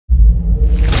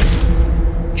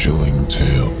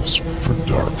Tales for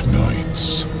Dark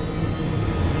Nights.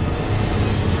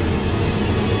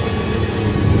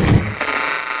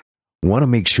 Want to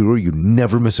make sure you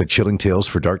never miss a Chilling Tales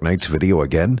for Dark Nights video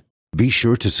again? Be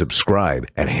sure to subscribe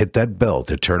and hit that bell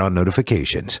to turn on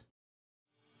notifications.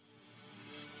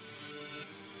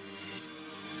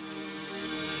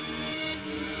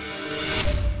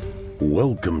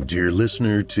 Welcome, dear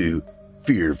listener, to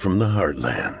Fear from the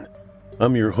Heartland.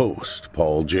 I'm your host,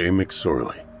 Paul J.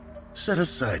 McSorley. Set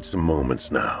aside some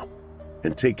moments now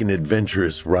and take an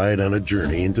adventurous ride on a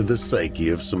journey into the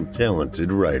psyche of some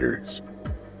talented writers.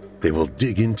 They will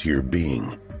dig into your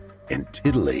being and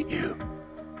titillate you.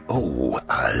 Oh,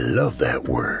 I love that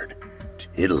word,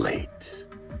 titillate.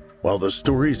 While the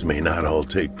stories may not all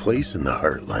take place in the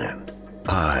Heartland,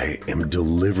 I am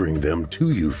delivering them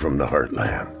to you from the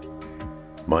Heartland.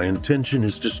 My intention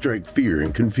is to strike fear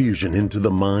and confusion into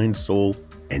the mind, soul,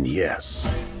 and yes,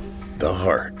 the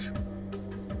heart.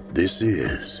 This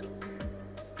is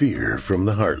Fear from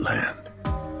the Heartland.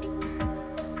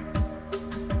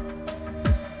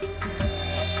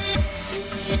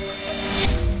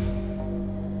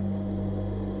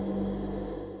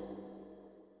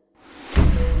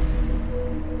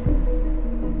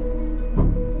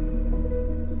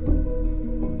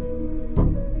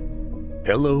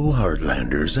 Hello,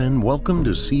 Heartlanders, and welcome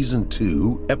to Season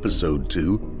 2, Episode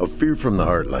 2 of Fear from the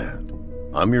Heartland.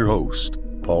 I'm your host,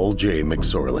 Paul J.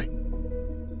 McSorley.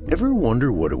 Ever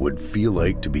wonder what it would feel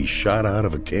like to be shot out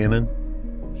of a cannon?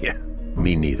 Yeah,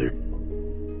 me neither.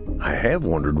 I have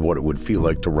wondered what it would feel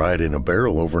like to ride in a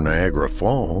barrel over Niagara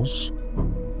Falls.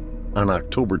 On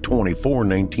October 24,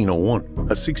 1901,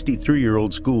 a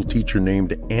 63-year-old school teacher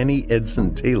named Annie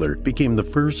Edson Taylor became the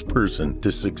first person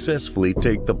to successfully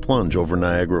take the plunge over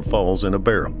Niagara Falls in a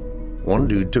barrel. One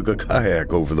dude took a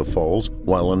kayak over the falls,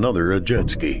 while another a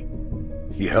jet ski.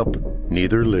 Yep,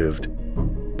 neither lived.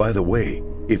 By the way,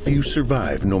 if you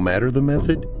survive no matter the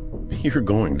method, you're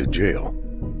going to jail.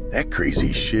 That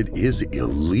crazy shit is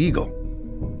illegal.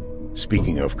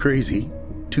 Speaking of crazy,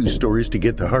 2 stories to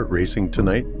get the heart racing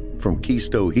tonight from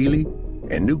Chisto, Healy,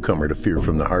 and newcomer to Fear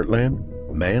from the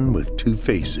Heartland, Man with Two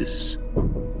Faces.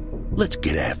 Let's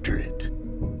get after it.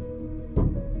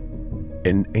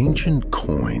 An ancient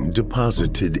coin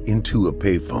deposited into a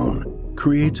payphone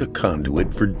creates a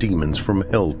conduit for demons from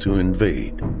hell to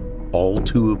invade, all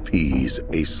to appease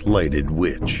a slighted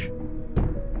witch.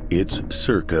 It's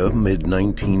circa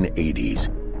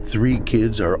mid-1980s. 3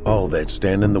 kids are all that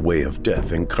stand in the way of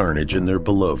death and carnage in their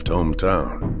beloved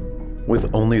hometown. With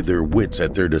only their wits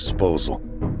at their disposal,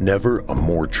 never a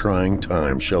more trying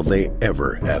time shall they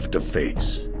ever have to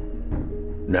face.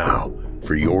 Now,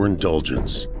 for your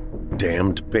indulgence,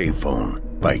 Damned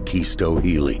Payphone by Chisto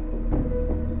Healy.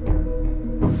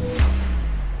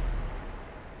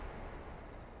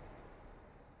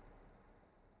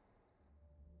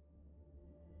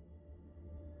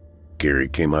 Gary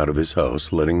came out of his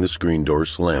house, letting the screen door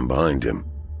slam behind him.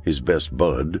 His best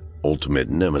bud, ultimate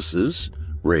nemesis,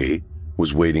 Ray,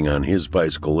 was waiting on his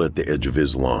bicycle at the edge of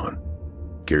his lawn.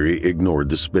 Gary ignored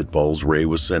the spitballs Ray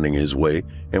was sending his way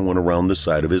and went around the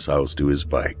side of his house to his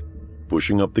bike,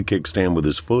 pushing up the kickstand with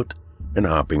his foot and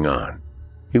hopping on.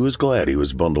 He was glad he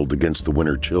was bundled against the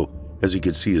winter chill, as he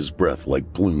could see his breath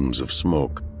like plumes of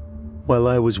smoke. While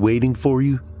I was waiting for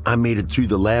you, I made it through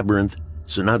the labyrinth,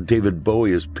 so now David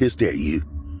Bowie is pissed at you,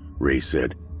 Ray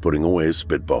said, putting away his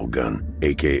spitball gun,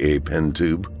 aka pen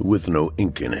tube, with no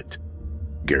ink in it.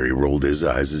 Gary rolled his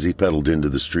eyes as he pedaled into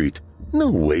the street. No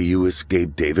way you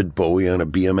escaped David Bowie on a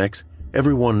BMX.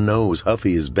 Everyone knows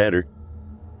Huffy is better.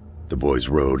 The boys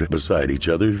rode beside each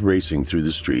other, racing through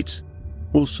the streets.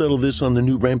 We'll settle this on the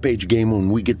new Rampage game when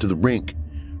we get to the rink,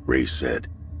 Ray said.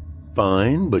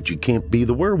 Fine, but you can't be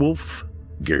the werewolf,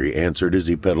 Gary answered as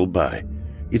he pedaled by.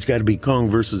 It's got to be Kong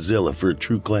versus Zilla for a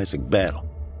true classic battle.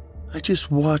 I just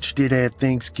watched it at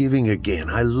Thanksgiving again.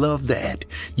 I love that.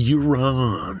 You're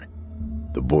on.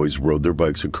 The boys rode their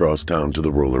bikes across town to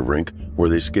the roller rink, where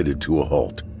they skidded to a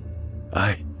halt.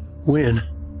 I win,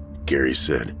 Gary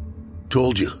said.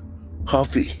 Told you.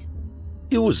 Huffy.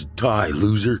 It was a tie,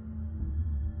 loser.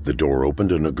 The door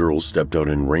opened and a girl stepped out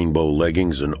in rainbow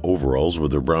leggings and overalls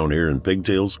with her brown hair and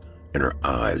pigtails, and her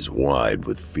eyes wide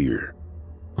with fear.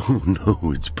 Oh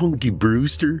no, it's Punky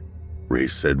Brewster, Ray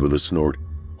said with a snort.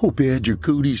 Hope you had your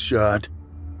cooties shot.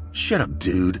 Shut up,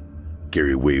 dude,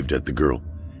 Gary waved at the girl.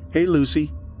 Hey,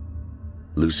 Lucy.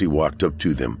 Lucy walked up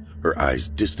to them, her eyes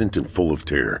distant and full of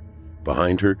terror.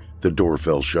 Behind her, the door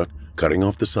fell shut, cutting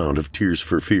off the sound of Tears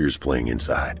for Fears playing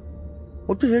inside.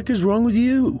 What the heck is wrong with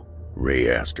you? Ray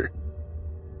asked her.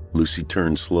 Lucy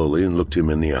turned slowly and looked him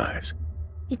in the eyes.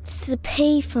 It's the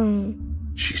payphone,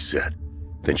 she said.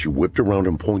 Then she whipped around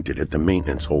and pointed at the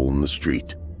maintenance hole in the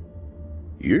street.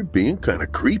 "You're being kind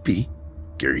of creepy,"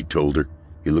 Gary told her.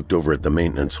 He looked over at the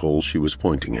maintenance hole she was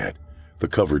pointing at. The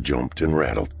cover jumped and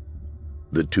rattled.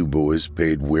 The two boys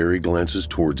paid wary glances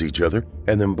towards each other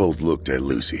and then both looked at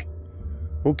Lucy.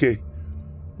 "Okay,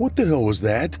 what the hell was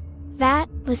that?" "That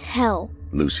was hell,"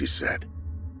 Lucy said.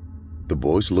 The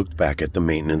boys looked back at the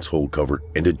maintenance hole cover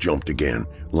and it jumped again,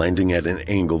 landing at an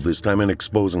angle this time and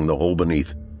exposing the hole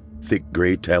beneath. Thick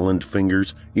gray taloned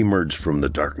fingers emerged from the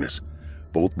darkness.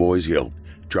 Both boys yelped,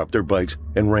 dropped their bikes,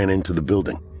 and ran into the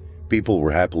building. People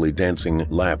were happily dancing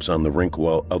laps on the rink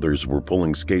while others were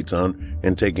pulling skates on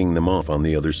and taking them off on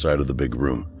the other side of the big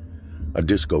room. A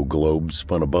disco globe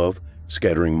spun above,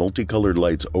 scattering multicolored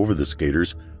lights over the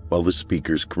skaters while the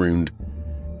speakers crooned,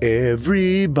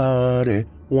 "Everybody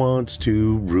wants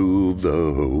to rule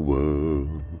the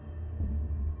world."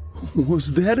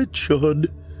 "Was that a chud?"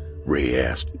 Ray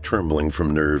asked, trembling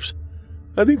from nerves.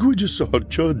 "I think we just saw a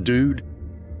chud, dude."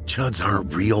 "Chuds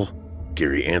aren't real,"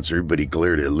 Gary answered, but he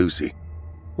glared at Lucy.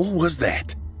 "What was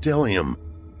that? Tell him."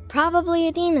 "Probably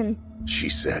a demon," she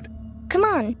said. "Come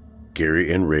on."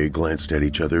 Gary and Ray glanced at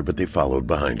each other, but they followed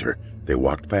behind her. They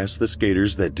walked past the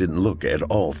skaters that didn't look at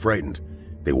all frightened.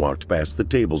 They walked past the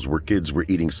tables where kids were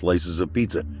eating slices of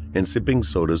pizza and sipping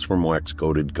sodas from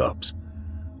wax-coated cups.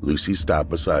 Lucy stopped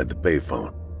beside the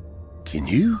payphone. "Can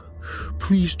you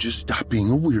please just stop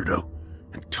being a weirdo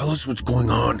and tell us what's going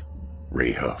on?"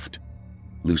 Ray huffed.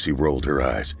 Lucy rolled her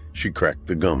eyes. She cracked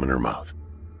the gum in her mouth.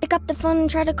 "Pick up the phone and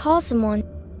try to call someone."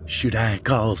 "Should I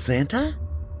call Santa?"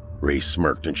 Ray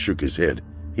smirked and shook his head.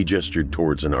 He gestured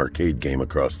towards an arcade game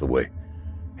across the way.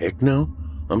 "Heck no.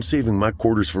 I'm saving my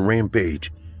quarters for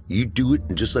Rampage. You do it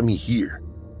and just let me hear."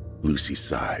 Lucy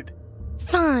sighed.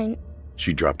 "Fine.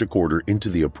 She dropped a quarter into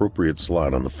the appropriate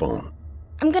slot on the phone.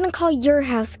 I'm gonna call your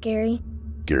house, Gary."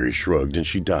 Gary shrugged and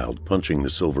she dialed, punching the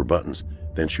silver buttons.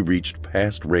 Then she reached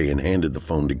past Ray and handed the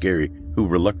phone to Gary, who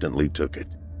reluctantly took it.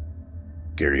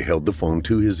 Gary held the phone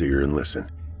to his ear and listened,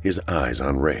 his eyes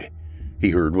on Ray.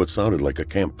 He heard what sounded like a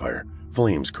campfire,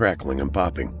 flames crackling and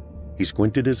popping. He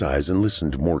squinted his eyes and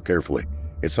listened more carefully.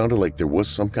 It sounded like there was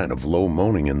some kind of low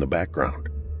moaning in the background.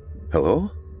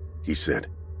 "Hello?" he said.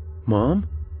 "Mom?"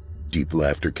 Deep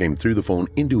laughter came through the phone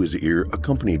into his ear,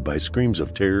 accompanied by screams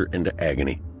of terror and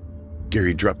agony.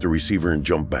 Gary dropped the receiver and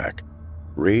jumped back.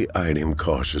 Ray eyed him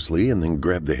cautiously and then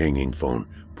grabbed the hanging phone,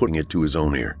 putting it to his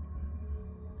own ear.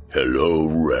 "Hello,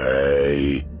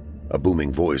 Ray," a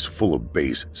booming voice full of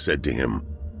bass said to him.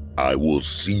 "I will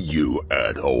see you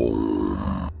at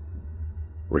home."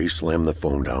 Ray slammed the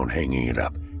phone down, hanging it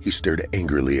up. He stared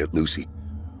angrily at Lucy.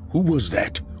 "Who was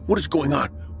that? What is going on?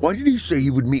 Why did he say he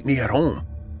would meet me at home?"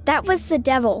 "That was the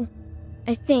devil,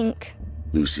 I think,"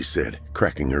 Lucy said,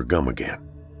 cracking her gum again.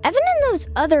 "Evan and those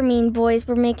other mean boys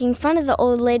were making fun of the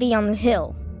old lady on the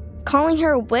hill, calling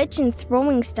her a witch and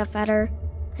throwing stuff at her.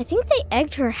 I think they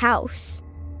egged her house.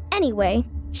 Anyway,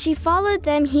 she followed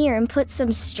them here and put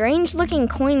some strange-looking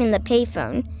coin in the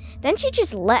payphone. Then she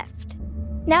just left.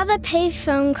 Now the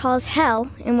payphone calls hell,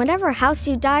 and whatever house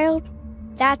you dialed,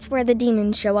 that's where the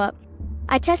demons show up.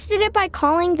 I tested it by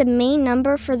calling the main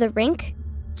number for the rink.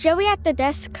 Joey at the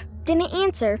desk didn't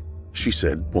answer," she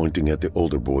said, pointing at the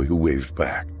older boy who waved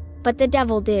back. "but the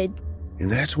devil did."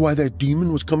 "And that's why that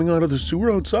demon was coming out of the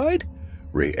sewer outside?"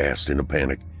 Ray asked in a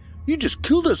panic. "You just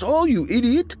killed us all, you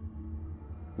idiot!"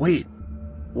 "Wait,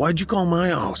 why'd you call my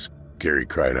house?" Gary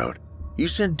cried out. "You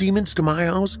sent demons to my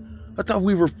house? I thought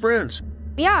we were friends."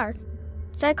 "We are.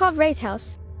 So I called Ray's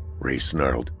house." Ray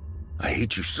snarled. "I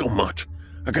hate you so much.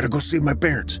 I gotta go save my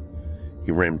parents."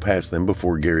 He ran past them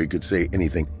before Gary could say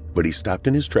anything, but he stopped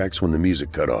in his tracks when the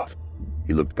music cut off.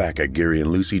 He looked back at Gary and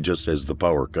Lucy just as the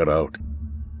power cut out.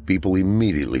 People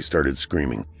immediately started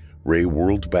screaming. Ray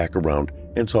whirled back around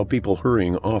and saw people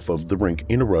hurrying off of the rink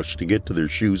in a rush to get to their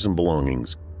shoes and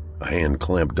belongings. A hand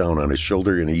clamped down on his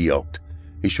shoulder and he yelped.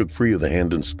 He shook free of the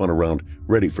hand and spun around,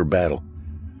 ready for battle.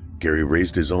 Gary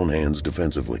raised his own hands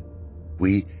defensively.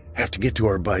 "We have to get to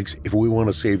our bikes if we want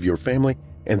to save your family,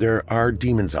 and there are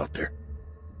demons out there."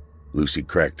 Lucy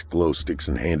cracked glow sticks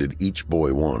and handed each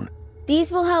boy one.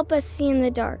 "These will help us see in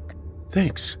the dark."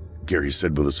 "Thanks," Gary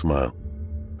said with a smile.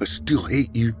 "I still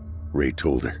hate you," Ray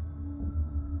told her.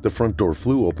 The front door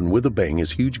flew open with a bang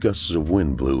as huge gusts of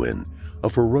wind blew in. A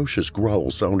ferocious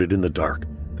growl sounded in the dark.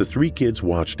 The three kids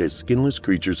watched as skinless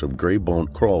creatures of gray bone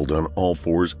crawled on all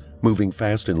fours, moving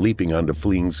fast and leaping onto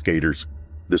fleeing skaters.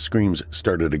 The screams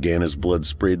started again as blood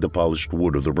sprayed the polished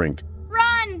wood of the rink.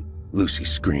 "Run!" Lucy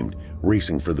screamed,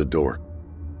 racing for the door.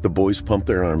 The boys pumped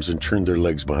their arms and turned their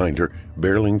legs behind her,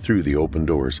 barreling through the open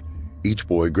doors. Each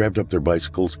boy grabbed up their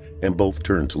bicycles and both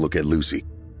turned to look at Lucy.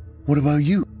 What about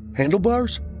you?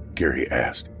 Handlebars? Gary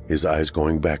asked, his eyes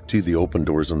going back to the open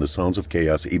doors and the sounds of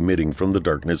chaos emitting from the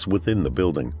darkness within the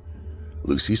building.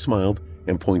 Lucy smiled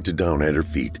and pointed down at her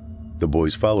feet. The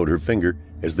boys followed her finger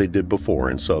as they did before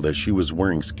and saw that she was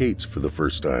wearing skates for the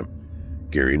first time.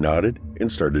 Gary nodded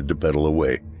and started to pedal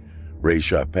away. Ray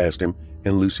shot past him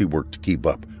and Lucy worked to keep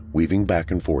up, weaving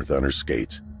back and forth on her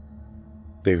skates.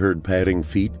 They heard padding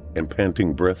feet and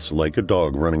panting breaths like a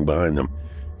dog running behind them.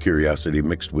 Curiosity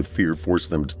mixed with fear forced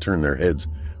them to turn their heads.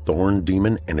 The horned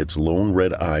demon and its lone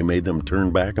red eye made them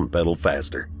turn back and pedal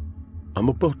faster. I'm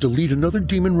about to lead another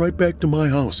demon right back to my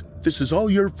house. This is all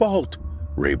your fault,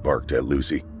 Ray barked at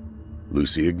Lucy.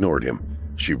 Lucy ignored him.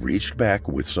 She reached back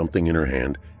with something in her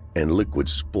hand, and liquid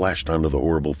splashed onto the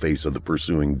horrible face of the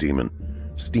pursuing demon.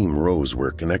 Steam rose where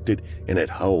it connected, and it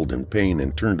howled in pain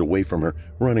and turned away from her,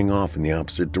 running off in the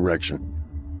opposite direction.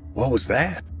 What was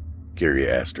that? Gary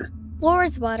asked her.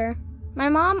 Flora's water. My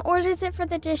mom orders it for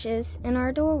the dishes in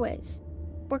our doorways.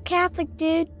 We're Catholic,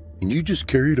 dude. And you just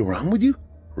carry it around with you?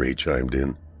 Ray chimed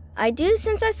in. I do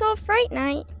since I saw Fright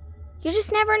Night. You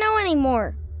just never know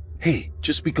anymore. Hey,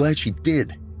 just be glad she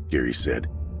did, Gary said.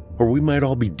 Or we might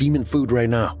all be demon food right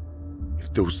now.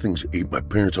 If those things ate my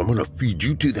parents, I'm gonna feed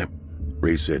you to them,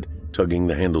 Ray said, tugging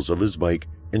the handles of his bike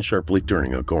and sharply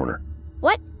turning a corner.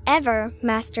 Whatever,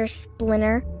 Master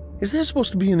Splinter. Is that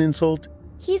supposed to be an insult?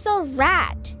 He's a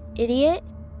rat, idiot.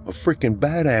 A freaking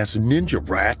badass ninja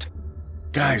rat.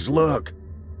 Guys, look!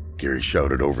 Gary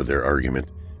shouted over their argument.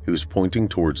 He was pointing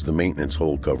towards the maintenance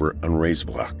hole cover on Ray's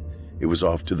block. It was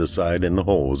off to the side and the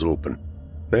hole was open.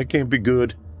 That can't be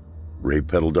good. Ray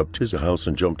pedaled up to the house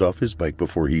and jumped off his bike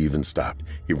before he even stopped.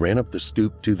 He ran up the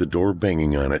stoop to the door,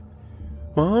 banging on it.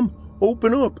 Mom,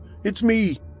 open up! It's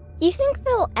me! You think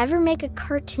they'll ever make a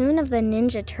cartoon of the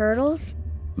Ninja Turtles?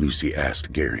 Lucy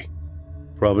asked Gary.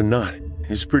 Probably not.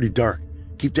 It's pretty dark.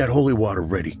 Keep that holy water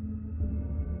ready.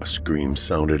 A scream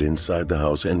sounded inside the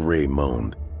house and Ray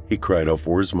moaned. He cried out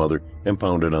for his mother and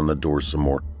pounded on the door some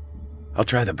more. I'll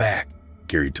try the back,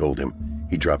 Gary told him.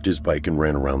 He dropped his bike and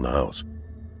ran around the house.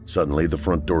 Suddenly, the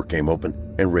front door came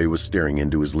open and Ray was staring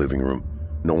into his living room.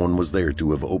 No one was there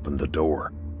to have opened the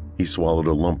door. He swallowed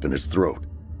a lump in his throat.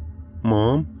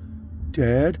 Mom?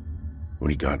 Dad?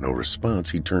 When he got no response,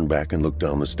 he turned back and looked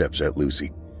down the steps at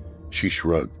Lucy. She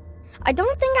shrugged. I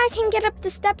don't think I can get up the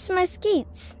steps in my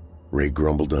skates. Ray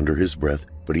grumbled under his breath,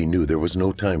 but he knew there was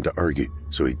no time to argue,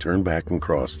 so he turned back and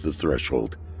crossed the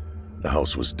threshold. The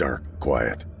house was dark and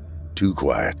quiet. Too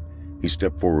quiet. He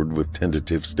stepped forward with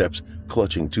tentative steps,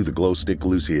 clutching to the glow stick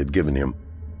Lucy had given him.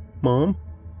 Mom?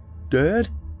 Dad?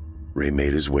 Ray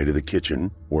made his way to the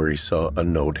kitchen, where he saw a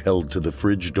note held to the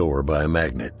fridge door by a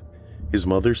magnet. His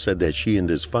mother said that she and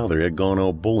his father had gone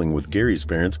out bowling with Gary's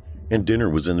parents, and dinner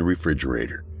was in the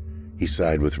refrigerator. He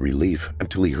sighed with relief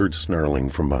until he heard snarling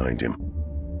from behind him.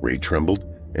 Ray trembled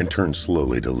and turned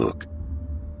slowly to look.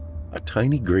 A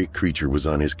tiny gray creature was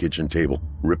on his kitchen table,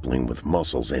 rippling with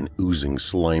muscles and oozing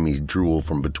slimy drool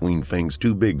from between fangs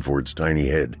too big for its tiny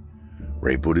head.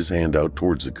 Ray put his hand out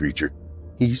towards the creature.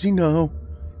 Easy now,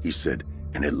 he said,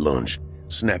 and it lunged,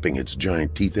 snapping its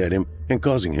giant teeth at him and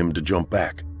causing him to jump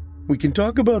back. We can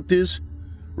talk about this,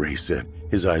 Ray said,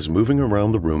 his eyes moving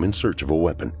around the room in search of a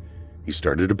weapon. He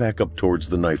started to back up towards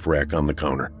the knife rack on the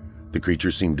counter. The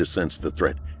creature seemed to sense the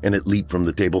threat, and it leaped from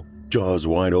the table, jaws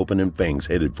wide open and fangs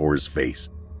headed for his face.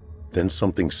 Then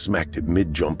something smacked it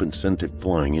mid-jump and sent it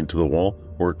flying into the wall,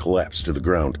 where it collapsed to the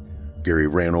ground. Gary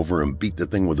ran over and beat the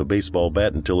thing with a baseball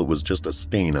bat until it was just a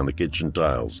stain on the kitchen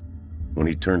tiles. When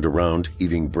he turned around,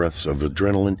 heaving breaths of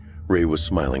adrenaline, Ray was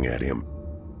smiling at him.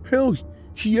 Hell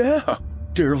yeah,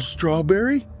 Daryl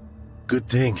Strawberry. Good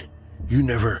thing you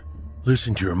never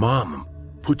listened to your mom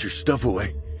and put your stuff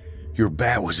away. Your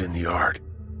bat was in the yard.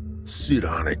 Sit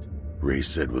on it, Ray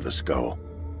said with a scowl.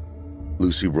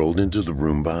 Lucy rolled into the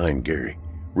room behind Gary.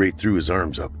 Ray threw his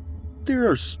arms up. There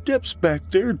are steps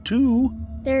back there, too.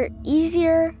 They're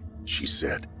easier, she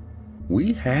said.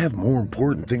 We have more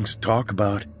important things to talk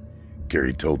about,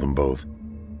 Gary told them both.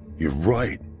 You're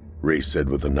right, Ray said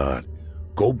with a nod.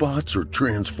 GoBots or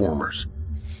Transformers?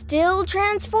 Still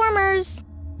Transformers,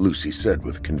 Lucy said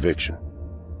with conviction.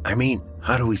 I mean,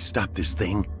 how do we stop this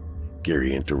thing?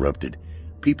 Gary interrupted.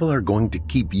 People are going to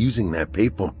keep using that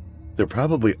payphone. They're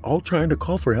probably all trying to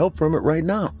call for help from it right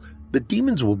now. The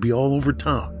demons will be all over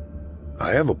town.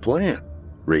 I have a plan,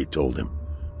 Ray told him,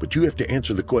 but you have to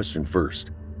answer the question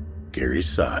first. Gary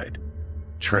sighed.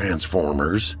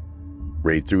 Transformers?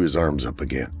 Ray threw his arms up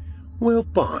again. Well,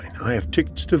 fine. I have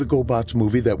tickets to the GoBots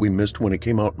movie that we missed when it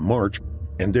came out in March,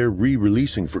 and they're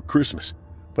re-releasing for Christmas,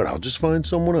 but I'll just find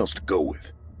someone else to go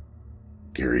with.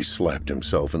 Gary slapped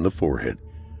himself in the forehead.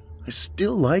 I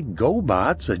still like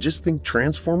GoBots. I just think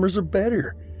Transformers are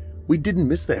better. We didn't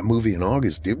miss that movie in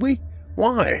August, did we?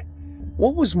 Why?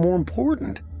 What was more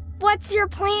important? What's your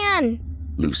plan?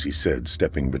 Lucy said,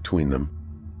 stepping between them.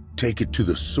 Take it to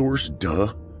the source,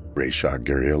 duh. Ray shot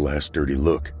Gary a last dirty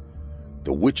look.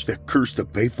 The witch that cursed the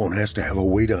payphone has to have a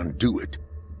way to undo it.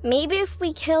 Maybe if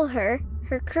we kill her,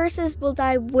 her curses will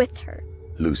die with her,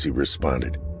 Lucy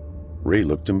responded. Ray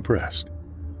looked impressed.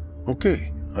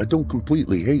 Okay, I don't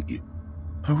completely hate you.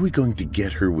 How are we going to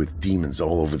get her with demons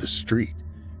all over the street?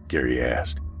 Gary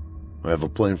asked. I have a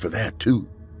plan for that, too.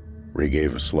 Ray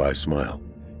gave a sly smile.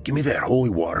 Give me that holy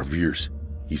water of yours,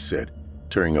 he said,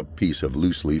 tearing a piece of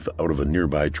loose leaf out of a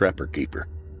nearby trapper keeper.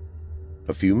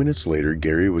 A few minutes later,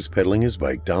 Gary was pedaling his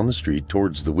bike down the street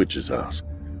towards the witch's house.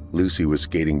 Lucy was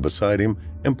skating beside him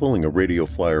and pulling a radio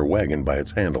flyer wagon by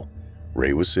its handle.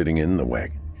 Ray was sitting in the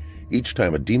wagon. Each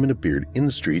time a demon appeared in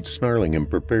the street, snarling and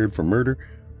prepared for murder,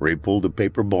 Ray pulled a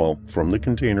paper ball from the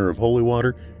container of holy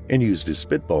water and used his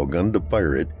spitball gun to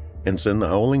fire it and send the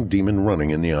howling demon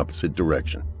running in the opposite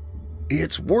direction.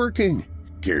 It's working,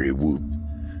 Gary whooped.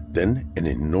 Then an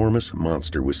enormous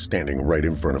monster was standing right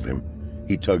in front of him.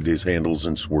 He tugged his handles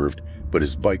and swerved, but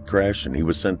his bike crashed and he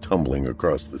was sent tumbling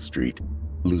across the street.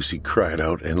 Lucy cried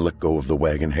out and let go of the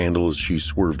wagon handle as she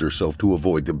swerved herself to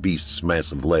avoid the beast's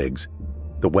massive legs.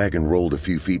 The wagon rolled a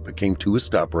few feet but came to a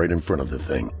stop right in front of the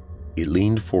thing. It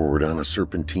leaned forward on a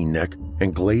serpentine neck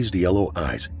and glazed yellow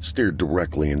eyes stared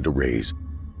directly into Ray's.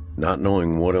 Not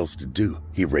knowing what else to do,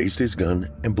 he raised his gun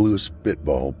and blew a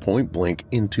spitball point blank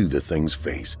into the thing's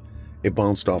face. It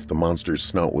bounced off the monster's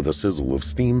snout with a sizzle of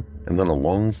steam, and then a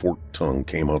long forked tongue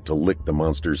came out to lick the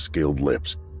monster's scaled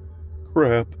lips.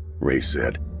 Crap, Ray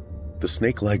said. The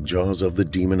snake-like jaws of the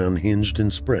demon unhinged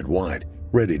and spread wide,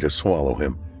 ready to swallow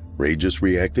him. Ray just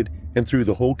reacted and threw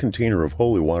the whole container of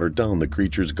holy water down the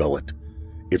creature's gullet.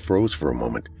 It froze for a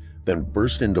moment, then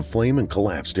burst into flame and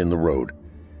collapsed in the road.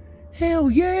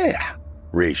 Hell yeah!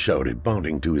 Ray shouted,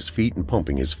 bounding to his feet and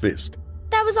pumping his fist.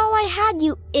 That was all I had,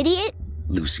 you idiot!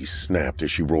 Lucy snapped as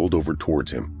she rolled over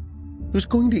towards him. Who's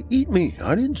going to eat me?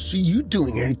 I didn't see you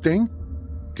doing anything.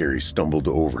 Gary stumbled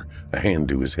over, a hand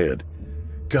to his head.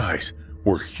 Guys,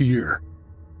 we're here.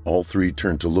 All three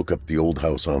turned to look up the old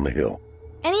house on the hill.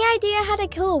 Any idea how to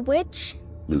kill a witch?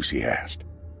 Lucy asked.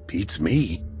 Beats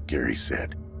me, Gary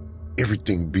said.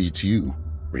 Everything beats you,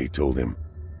 Ray told him.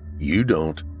 You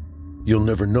don't. You'll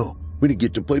never know. We didn't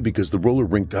get to play because the roller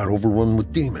rink got overrun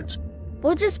with demons.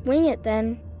 We'll just wing it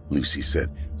then, Lucy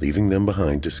said, leaving them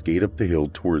behind to skate up the hill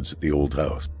towards the old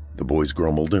house. The boys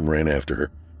grumbled and ran after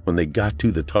her. When they got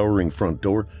to the towering front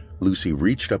door, Lucy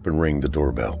reached up and rang the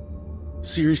doorbell.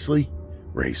 Seriously?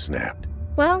 Ray snapped.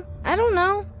 Well, I don't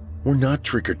know. We're not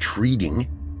trick-or-treating.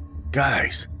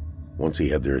 Guys. Once he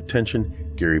had their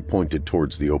attention, Gary pointed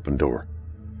towards the open door.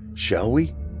 Shall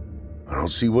we? I don't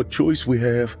see what choice we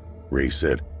have, Ray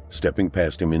said, stepping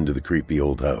past him into the creepy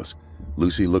old house.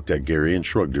 Lucy looked at Gary and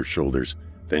shrugged her shoulders.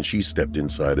 Then she stepped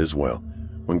inside as well.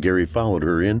 When Gary followed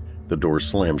her in, the door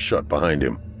slammed shut behind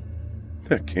him.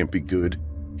 That can't be good,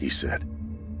 he said.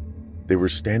 They were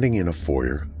standing in a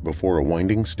foyer before a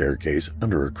winding staircase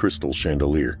under a crystal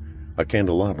chandelier. A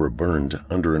candelabra burned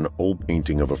under an old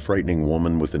painting of a frightening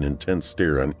woman with an intense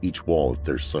stare on each wall at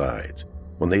their sides.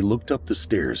 When they looked up the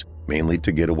stairs, mainly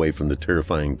to get away from the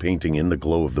terrifying painting in the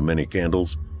glow of the many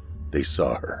candles, they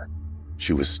saw her.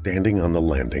 She was standing on the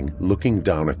landing, looking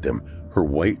down at them, her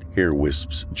white hair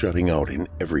wisps jutting out in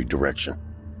every direction.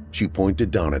 She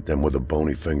pointed down at them with a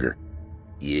bony finger.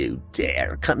 You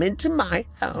dare come into my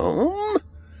home?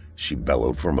 She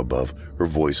bellowed from above, her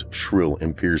voice shrill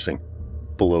and piercing.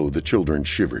 Below, the children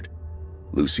shivered.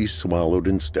 Lucy swallowed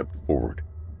and stepped forward.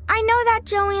 I know that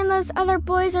Joey and those other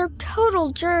boys are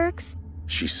total jerks,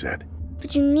 she said.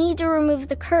 But you need to remove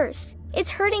the curse.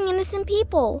 It's hurting innocent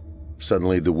people.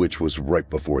 Suddenly, the witch was right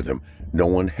before them. No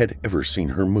one had ever seen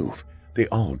her move. They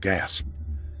all gasped.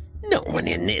 No one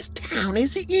in this town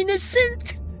is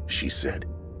innocent, she said.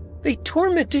 They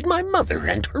tormented my mother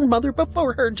and her mother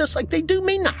before her just like they do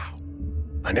me now.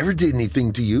 I never did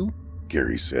anything to you,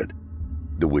 Gary said.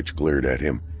 The witch glared at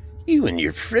him. You and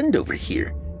your friend over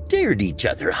here dared each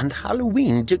other on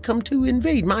Halloween to come to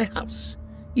invade my house.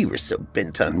 You were so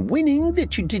bent on winning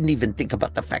that you didn't even think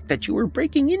about the fact that you were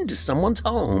breaking into someone's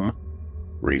home.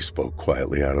 Ray spoke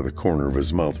quietly out of the corner of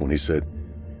his mouth when he said,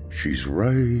 She's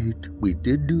right, we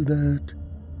did do that.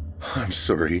 I'm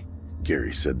sorry,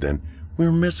 Gary said then. We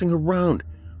were messing around.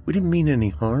 We didn't mean any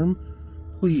harm.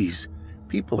 Please,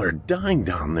 people are dying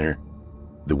down there.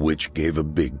 The witch gave a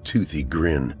big toothy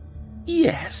grin.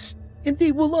 Yes, and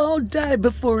they will all die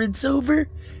before it's over,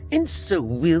 and so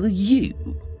will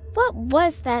you. What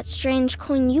was that strange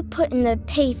coin you put in the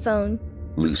payphone?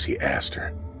 Lucy asked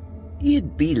her.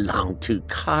 It belonged to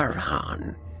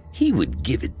Karan. He would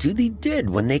give it to the dead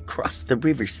when they crossed the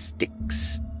river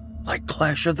Styx. Like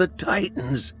Clash of the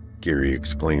Titans, Gary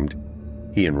exclaimed.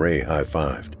 He and Ray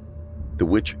high-fived. The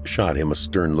witch shot him a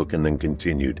stern look and then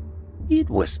continued. It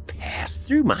was passed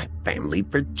through my family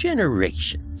for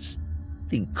generations.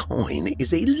 The coin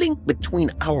is a link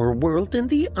between our world and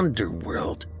the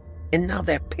underworld. And now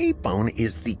that payphone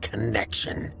is the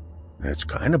connection. That's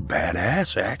kind of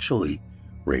badass, actually,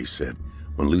 Ray said.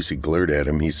 When Lucy glared at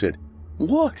him, he said,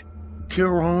 What?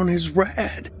 Karan is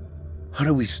rad. How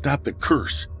do we stop the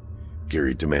curse?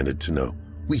 Gary demanded to know.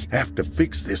 We have to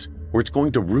fix this, or it's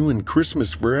going to ruin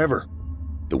Christmas forever.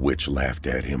 The witch laughed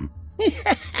at him.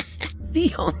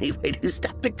 The only way to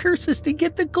stop the curse is to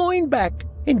get the coin back.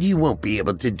 And you won't be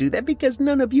able to do that because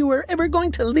none of you are ever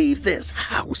going to leave this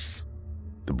house.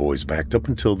 The boys backed up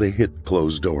until they hit the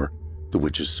closed door. The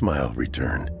witch's smile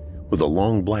returned. With a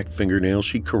long black fingernail,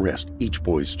 she caressed each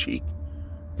boy's cheek.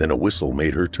 Then a whistle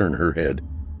made her turn her head.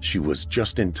 She was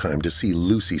just in time to see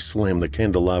Lucy slam the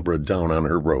candelabra down on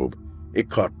her robe. It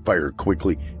caught fire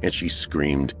quickly, and she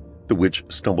screamed. The witch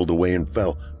stumbled away and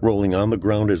fell, rolling on the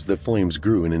ground as the flames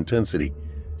grew in intensity.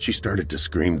 She started to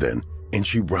scream then, and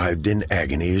she writhed in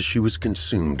agony as she was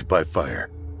consumed by fire.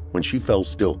 When she fell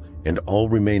still, and all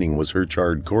remaining was her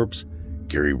charred corpse,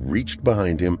 Gary reached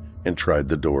behind him and tried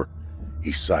the door.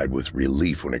 He sighed with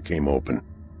relief when it came open.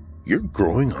 You're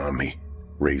growing on me,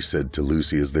 Ray said to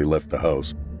Lucy as they left the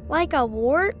house. Like a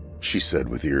wart? She said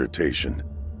with irritation.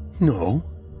 No,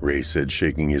 Ray said,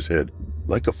 shaking his head.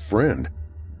 Like a friend.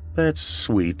 That's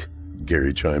sweet,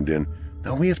 Gary chimed in.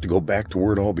 Now we have to go back to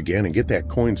where it all began and get that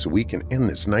coin so we can end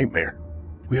this nightmare.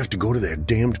 We have to go to that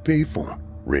damned payphone,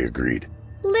 Ray agreed.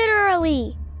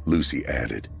 Literally, Lucy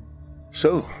added.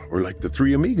 So, we're like the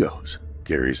three amigos,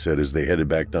 Gary said as they headed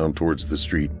back down towards the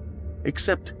street.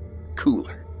 Except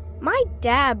cooler. My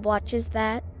dad watches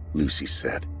that, Lucy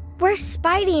said. We're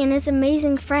Spidey and his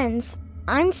amazing friends.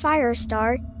 I'm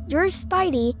Firestar, you're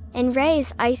Spidey, and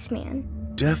Ray's Iceman.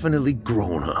 Definitely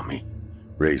grown on me,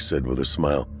 Ray said with a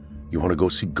smile. You want to go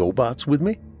see GoBots with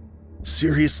me?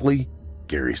 Seriously?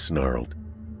 Gary snarled.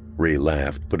 Ray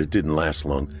laughed, but it didn't last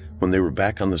long. When they were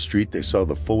back on the street, they saw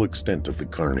the full extent of the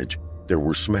carnage. There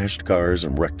were smashed cars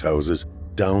and wrecked houses,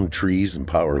 downed trees and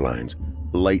power lines.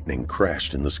 Lightning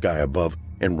crashed in the sky above,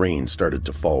 and rain started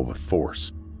to fall with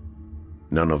force.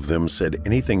 None of them said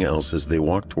anything else as they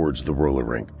walked towards the roller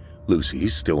rink, Lucy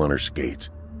still on her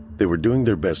skates. They were doing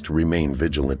their best to remain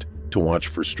vigilant, to watch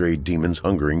for stray demons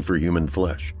hungering for human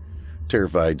flesh.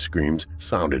 Terrified screams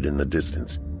sounded in the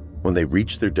distance. When they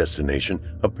reached their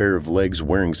destination, a pair of legs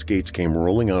wearing skates came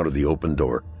rolling out of the open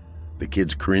door. The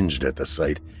kids cringed at the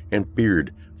sight and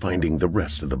feared finding the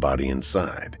rest of the body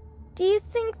inside. Do you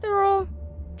think they're all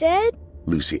dead?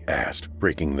 Lucy asked,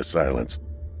 breaking the silence.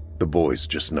 The boys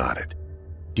just nodded.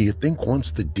 Do you think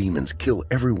once the demons kill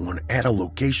everyone at a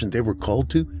location they were called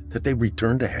to, that they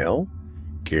return to hell?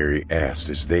 Gary asked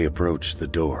as they approached the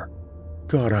door.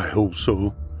 God, I hope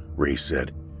so, Ray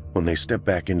said. When they stepped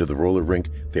back into the roller rink,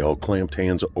 they all clamped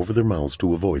hands over their mouths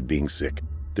to avoid being sick.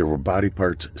 There were body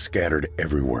parts scattered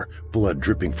everywhere, blood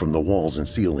dripping from the walls and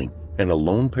ceiling, and a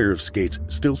lone pair of skates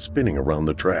still spinning around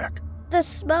the track. The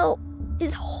smell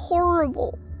is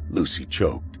horrible, Lucy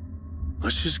choked.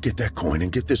 Let's just get that coin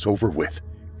and get this over with,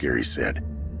 Gary said.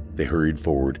 They hurried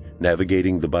forward,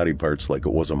 navigating the body parts like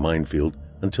it was a minefield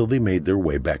until they made their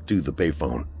way back to the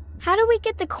payphone. How do we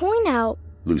get the coin out?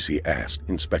 Lucy asked,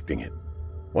 inspecting it.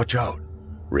 Watch out,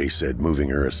 Ray said, moving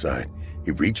her aside.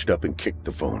 He reached up and kicked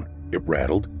the phone. It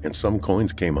rattled, and some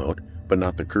coins came out, but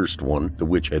not the cursed one the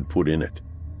witch had put in it.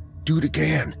 Do it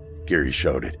again, Gary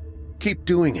shouted. Keep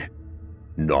doing it.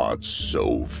 Not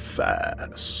so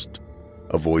fast,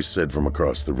 a voice said from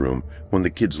across the room. When the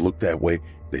kids looked that way,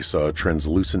 they saw a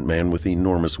translucent man with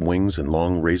enormous wings and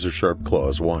long razor-sharp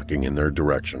claws walking in their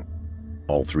direction.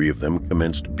 All three of them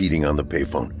commenced beating on the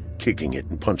payphone, kicking it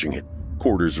and punching it.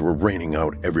 Quarters were raining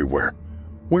out everywhere.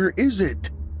 Where is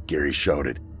it? Gary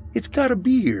shouted. It's gotta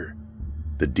be here.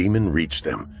 The demon reached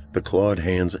them. The clawed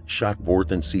hands shot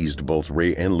forth and seized both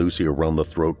Ray and Lucy around the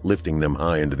throat, lifting them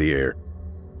high into the air.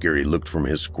 Gary looked from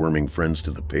his squirming friends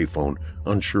to the payphone,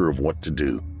 unsure of what to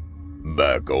do.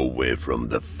 Back away from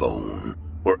the phone,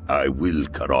 or I will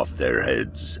cut off their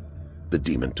heads, the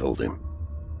demon told him.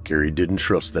 Gary didn't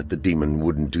trust that the demon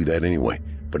wouldn't do that anyway,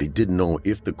 but he didn't know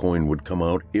if the coin would come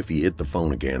out if he hit the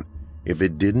phone again. If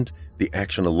it didn't, the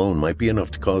action alone might be enough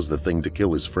to cause the thing to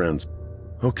kill his friends.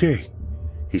 Okay,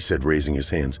 he said, raising his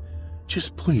hands.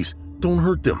 Just please, don't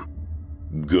hurt them.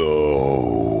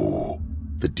 Go.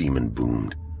 the demon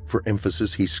boomed. For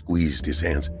emphasis, he squeezed his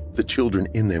hands. The children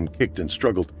in them kicked and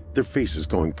struggled, their faces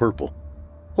going purple.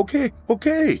 Okay,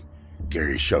 okay,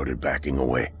 Gary shouted, backing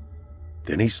away.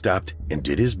 Then he stopped and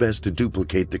did his best to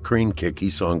duplicate the crane kick he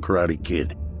saw in Karate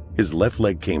Kid. His left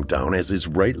leg came down as his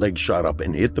right leg shot up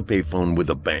and hit the payphone with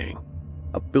a bang.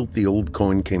 A filthy old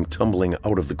coin came tumbling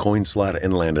out of the coin slot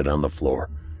and landed on the floor.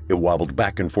 It wobbled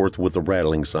back and forth with a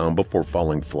rattling sound before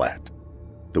falling flat.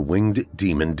 The winged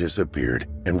demon disappeared,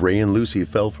 and Ray and Lucy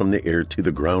fell from the air to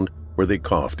the ground, where they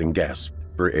coughed and gasped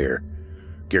for air.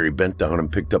 Gary bent down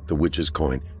and picked up the witch's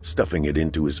coin, stuffing it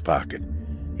into his pocket.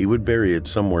 He would bury it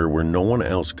somewhere where no one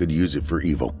else could use it for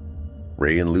evil.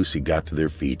 Ray and Lucy got to their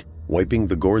feet, wiping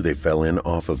the gore they fell in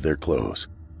off of their clothes.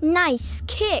 Nice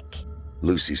kick,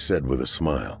 Lucy said with a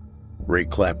smile. Ray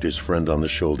clapped his friend on the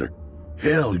shoulder.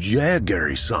 Hell yeah,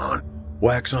 Gary-san.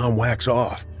 Wax on, wax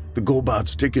off. The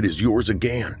GoBot's ticket is yours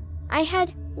again. I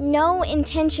had no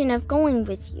intention of going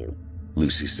with you,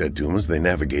 Lucy said to him as they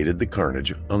navigated the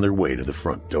carnage on their way to the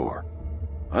front door.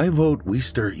 I vote we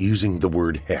start using the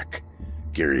word heck,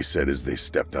 Gary said as they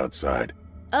stepped outside.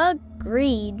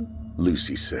 Agreed,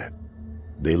 Lucy said.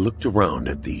 They looked around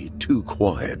at the too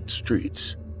quiet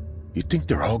streets. You think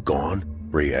they're all gone?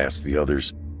 Ray asked the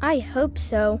others. I hope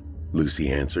so, Lucy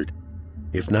answered.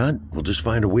 If not, we'll just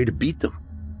find a way to beat them,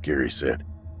 Gary said.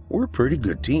 We're a pretty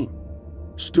good team.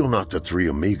 Still not the three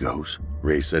amigos,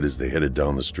 Ray said as they headed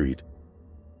down the street.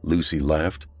 Lucy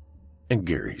laughed, and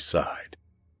Gary sighed.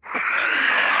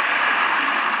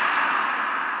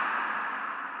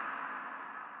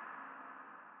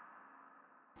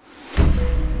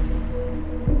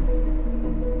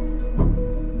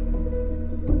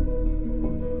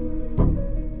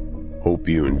 Hope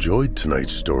you enjoyed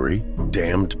tonight's story,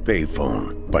 Damned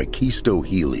Payphone by Chisto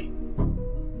Healy.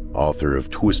 Author of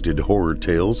twisted horror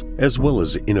tales, as well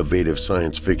as innovative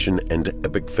science fiction and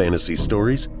epic fantasy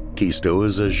stories, Chisto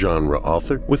is a genre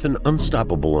author with an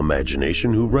unstoppable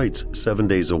imagination who writes 7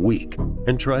 days a week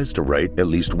and tries to write at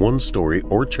least one story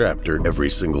or chapter every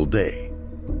single day.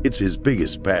 It's his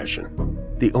biggest passion.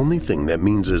 The only thing that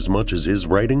means as much as his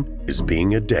writing is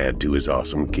being a dad to his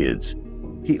awesome kids.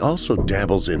 He also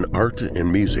dabbles in art and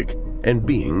music and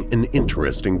being an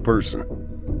interesting person.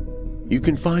 You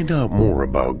can find out more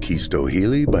about Chisto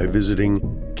Healy by visiting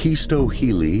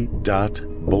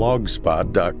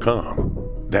chistohealy.blogspot.com.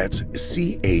 That's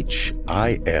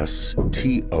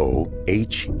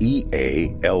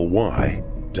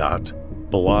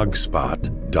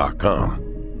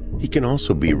chistohealy.blogspot.com. He can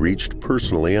also be reached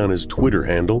personally on his Twitter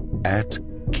handle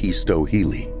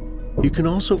 @ChistoHealy. You can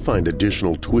also find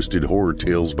additional twisted horror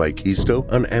tales by Chisto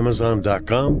on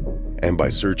Amazon.com and by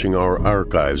searching our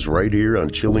archives right here on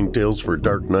Chilling Tales for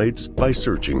Dark Nights by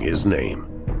searching his name.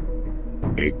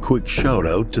 A quick shout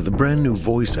out to the brand new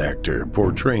voice actor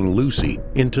portraying Lucy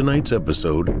in tonight's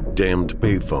episode, Damned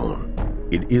Payphone.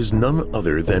 It is none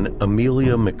other than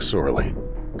Amelia McSorley.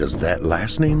 Does that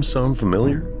last name sound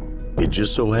familiar? It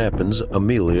just so happens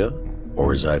Amelia,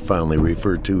 or as I finally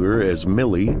refer to her as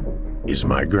Millie, is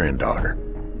my granddaughter.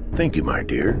 Thank you, my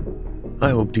dear. I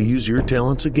hope to use your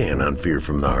talents again on Fear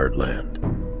from the Heartland.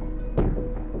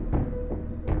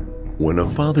 When a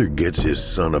father gets his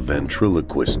son a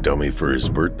ventriloquist dummy for his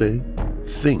birthday,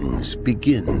 things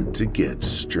begin to get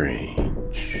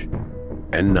strange.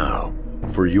 And now,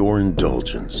 for your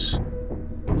indulgence,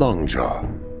 Longjaw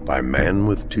by Man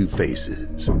with Two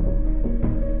Faces.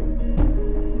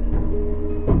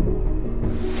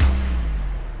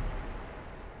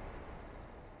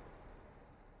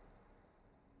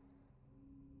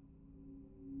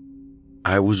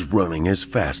 I was running as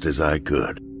fast as I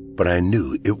could, but I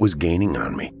knew it was gaining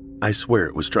on me. I swear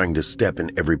it was trying to step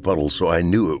in every puddle, so I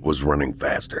knew it was running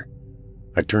faster.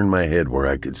 I turned my head where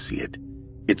I could see it.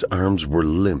 Its arms were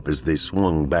limp as they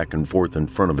swung back and forth in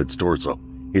front of its torso.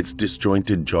 Its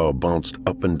disjointed jaw bounced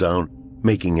up and down,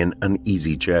 making an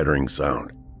uneasy chattering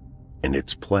sound. And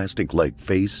its plastic-like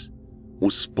face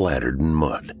was splattered in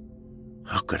mud.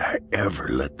 How could I ever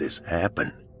let this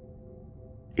happen?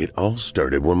 It all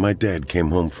started when my dad came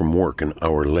home from work an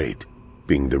hour late.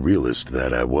 Being the realist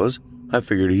that I was, I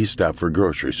figured he stopped for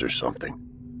groceries or something.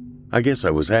 I guess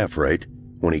I was half right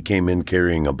when he came in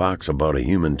carrying a box about a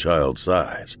human child's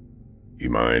size. You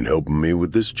mind helping me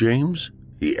with this, James?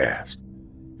 He asked.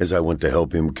 As I went to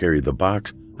help him carry the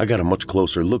box, I got a much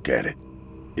closer look at it.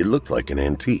 It looked like an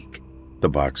antique. The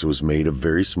box was made of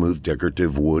very smooth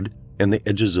decorative wood, and the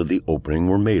edges of the opening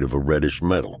were made of a reddish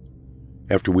metal.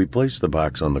 After we placed the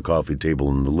box on the coffee table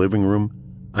in the living room,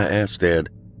 I asked Dad,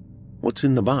 "What's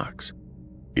in the box?"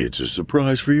 "It's a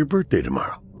surprise for your birthday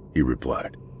tomorrow," he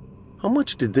replied. "How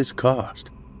much did this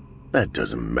cost?" "That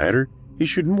doesn't matter. He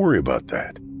shouldn't worry about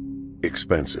that.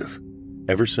 Expensive.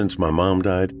 Ever since my mom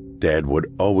died, Dad would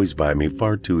always buy me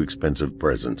far too expensive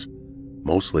presents,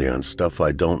 mostly on stuff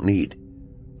I don't need.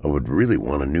 I would really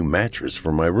want a new mattress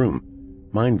for my room.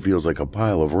 Mine feels like a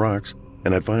pile of rocks,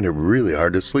 and I find it really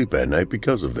hard to sleep at night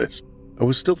because of this. I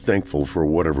was still thankful for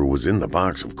whatever was in the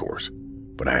box, of course,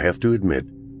 but I have to admit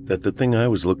that the thing I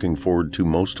was looking forward to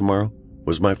most tomorrow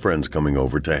was my friends coming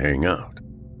over to hang out.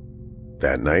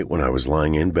 That night, when I was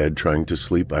lying in bed trying to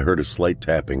sleep, I heard a slight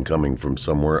tapping coming from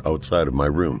somewhere outside of my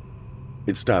room.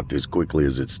 It stopped as quickly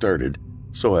as it started,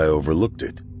 so I overlooked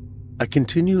it. I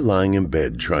continue lying in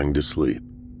bed trying to sleep.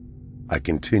 I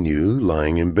continue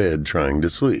lying in bed trying to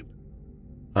sleep.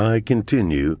 I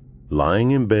continue lying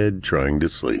in bed trying to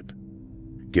sleep.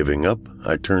 Giving up,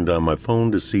 I turned on my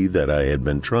phone to see that I had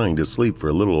been trying to sleep for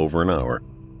a little over an hour.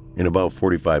 In about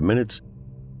 45 minutes,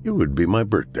 it would be my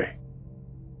birthday.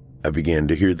 I began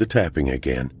to hear the tapping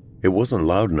again. It wasn't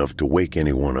loud enough to wake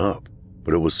anyone up,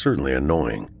 but it was certainly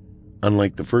annoying.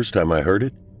 Unlike the first time I heard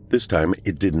it, this time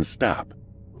it didn't stop.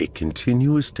 A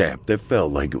continuous tap that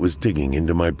felt like it was digging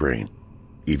into my brain.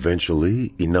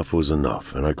 Eventually, enough was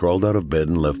enough, and I crawled out of bed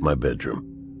and left my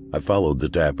bedroom. I followed the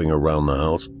tapping around the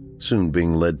house, soon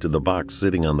being led to the box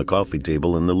sitting on the coffee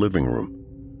table in the living room.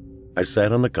 I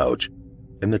sat on the couch,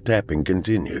 and the tapping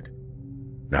continued.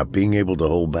 Not being able to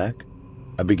hold back,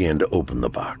 I began to open the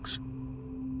box.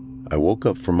 I woke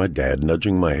up from my dad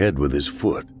nudging my head with his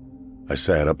foot. I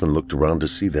sat up and looked around to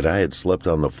see that I had slept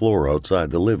on the floor outside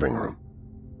the living room.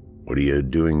 "What are you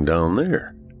doing down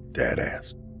there?" Dad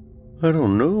asked. "I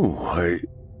don't know.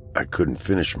 I couldn't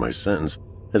finish my sentence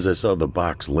as I saw the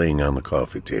box laying on the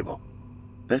coffee table.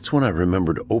 That's when I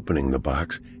remembered opening the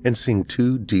box and seeing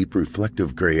two deep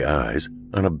reflective gray eyes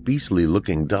on a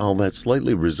beastly-looking doll that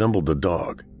slightly resembled a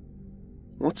dog.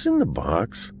 "What's in the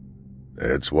box?"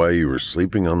 "That's why you were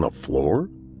sleeping on the floor?"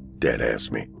 Dad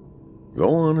asked me.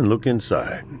 "Go on and look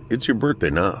inside. It's your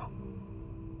birthday now."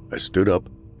 I stood up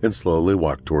and slowly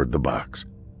walked toward the box.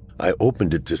 I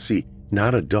opened it to see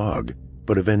not a dog,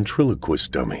 but a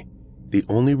ventriloquist dummy. The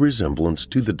only resemblance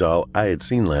to the doll I had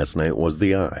seen last night was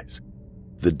the eyes.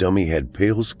 The dummy had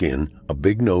pale skin, a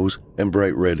big nose, and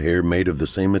bright red hair made of the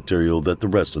same material that the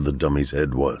rest of the dummy's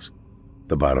head was.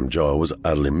 The bottom jaw was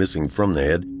oddly missing from the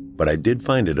head, but I did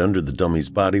find it under the dummy's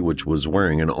body, which was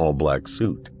wearing an all-black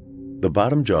suit. The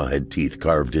bottom jaw had teeth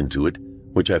carved into it,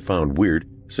 which I found weird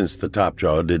since the top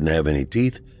jaw didn't have any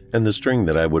teeth, and the string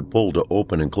that I would pull to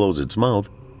open and close its mouth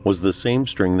was the same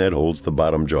string that holds the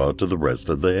bottom jaw to the rest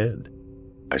of the head.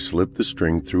 I slipped the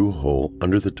string through a hole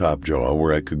under the top jaw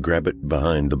where I could grab it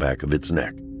behind the back of its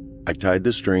neck. I tied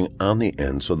the string on the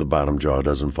end so the bottom jaw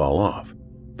doesn't fall off.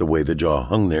 The way the jaw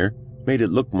hung there made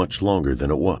it look much longer than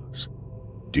it was.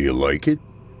 "Do you like it?"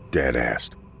 Dad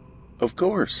asked. "Of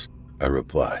course," I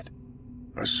replied.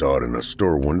 "I saw it in a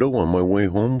store window on my way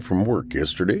home from work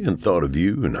yesterday and thought of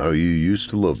you and how you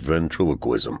used to love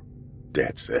ventriloquism,"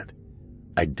 Dad said.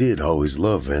 I did always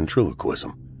love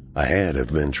ventriloquism. I had a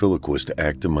ventriloquist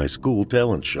act in my school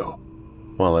talent show.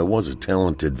 While I was a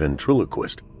talented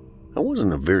ventriloquist, I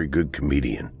wasn't a very good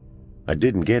comedian. I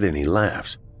didn't get any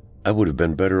laughs. I would have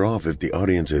been better off if the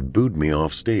audience had booed me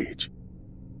off stage.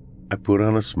 I put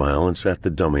on a smile and sat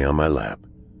the dummy on my lap.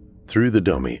 Through the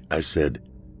dummy, I said,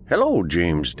 "Hello,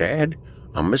 James, Dad.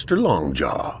 I'm Mr.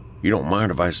 Longjaw. You don't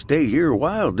mind if I stay here a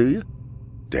while, do you?"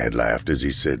 Dad laughed as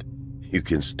he said, "You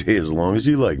can stay as long as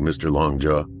you like, Mr.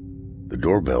 Longjaw." The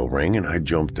doorbell rang and I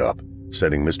jumped up,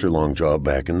 setting Mr. Longjaw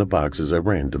back in the box as I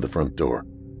ran to the front door.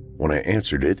 When I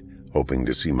answered it, hoping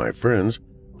to see my friends,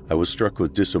 I was struck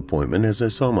with disappointment as I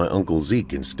saw my Uncle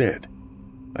Zeke instead.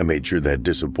 I made sure that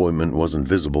disappointment wasn't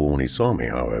visible when he saw me,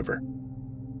 however.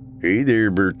 "Hey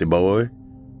there, birthday boy,"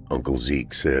 Uncle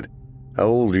Zeke said. "How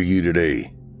old are you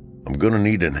today? I'm gonna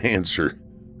need an answer.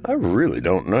 I really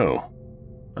don't know."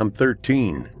 "I'm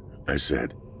 13, I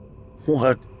said.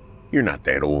 "What? You're not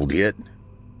that old yet."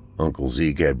 Uncle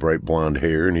Zeke had bright blonde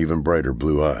hair and even brighter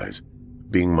blue eyes.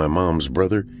 Being my mom's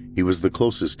brother, he was the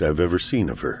closest I've ever seen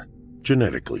of her,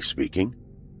 genetically speaking.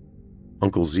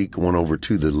 Uncle Zeke went over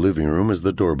to the living room as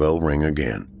the doorbell rang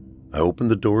again. I opened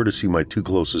the door to see my two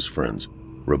closest friends,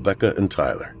 Rebecca and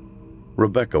Tyler.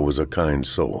 Rebecca was a kind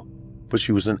soul, but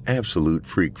she was an absolute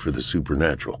freak for the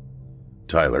supernatural.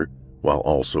 Tyler, while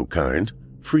also kind,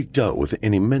 freaked out with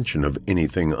any mention of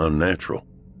anything unnatural.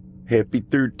 "Happy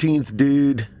 13th,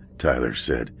 dude," Tyler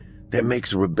said. "That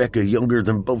makes Rebecca younger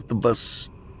than both of us."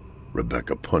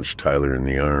 Rebecca punched Tyler in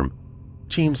the arm.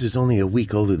 "James is only a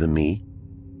week older than me."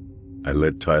 I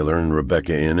let Tyler and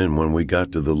Rebecca in, and when we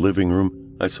got to the living room,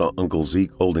 I saw Uncle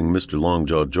Zeke holding Mr.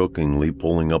 Longjaw jokingly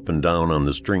pulling up and down on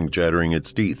the string chattering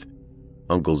its teeth.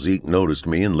 Uncle Zeke noticed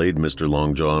me and laid Mr.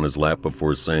 Longjaw on his lap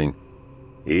before saying,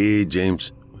 "Hey,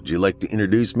 James, would you like to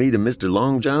introduce me to Mr.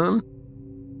 Longjohn?"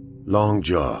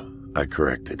 "Longjaw," I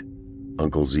corrected.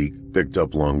 Uncle Zeke picked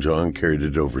up Longjaw and carried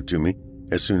it over to me.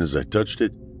 As soon as I touched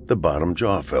it, the bottom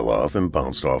jaw fell off and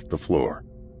bounced off the floor.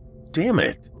 Damn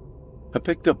it! I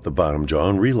picked up the bottom jaw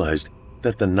and realized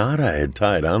that the knot I had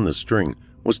tied on the string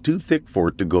was too thick for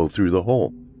it to go through the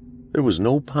hole. There was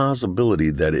no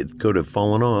possibility that it could have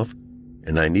fallen off,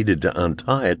 and I needed to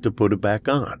untie it to put it back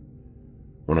on.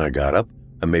 When I got up,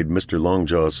 I made Mr.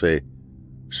 Longjaw say,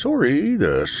 "Sorry,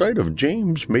 the sight of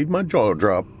James made my jaw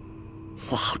drop."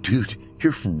 "Wow, dude,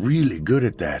 you're really good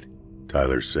at that,"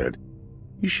 Tyler said.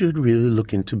 "You should really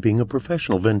look into being a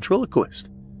professional ventriloquist,"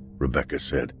 Rebecca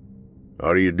said.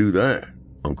 "How do you do that?"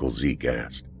 Uncle Zeke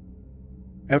asked.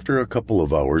 After a couple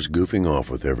of hours goofing off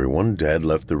with everyone, Dad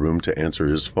left the room to answer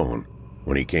his phone.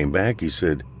 When he came back, he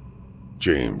said,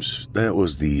 "James, that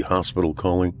was the hospital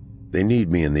calling. They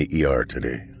need me in the ER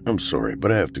today. I'm sorry,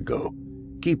 but I have to go.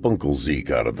 Keep Uncle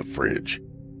Zeke out of the fridge."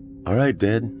 "All right,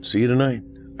 Dad. See you tonight,"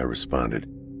 I responded.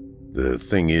 "The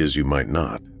thing is, you might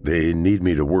not. They need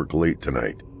me to work late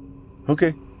tonight."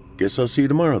 "Okay, guess I'll see you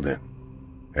tomorrow then."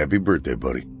 "Happy birthday,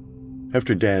 buddy."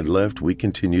 After Dad left, we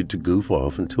continued to goof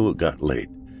off until it got late.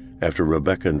 After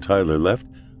Rebecca and Tyler left,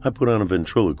 I put on a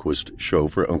ventriloquist show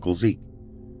for Uncle Zeke.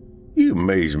 "You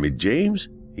amaze me, James,"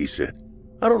 he said.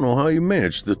 "I don't know how you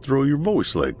managed to throw your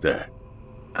voice like that."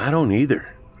 "I don't either,"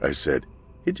 I said.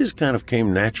 "It just kind of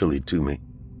came naturally to me."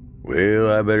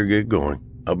 "Well, I better get going.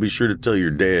 I'll be sure to tell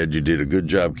your dad you did a good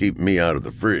job keeping me out of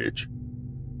the fridge."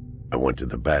 I went to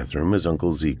the bathroom as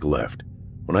Uncle Zeke left.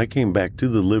 When I came back to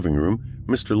the living room,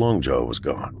 Mr. Longjaw was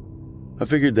gone. I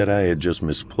figured that I had just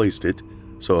misplaced it,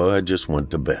 so I just went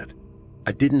to bed.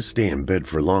 I didn't stay in bed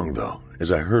for long, though,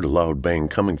 as I heard a loud bang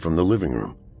coming from the living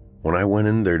room. When I went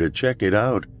in there to check it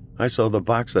out, I saw the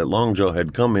box that Longjaw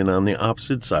had come in on the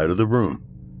opposite side of the room.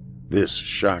 This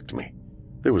shocked me.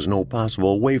 There was no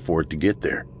possible way for it to get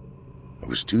there. I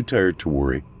was too tired to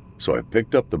worry, so I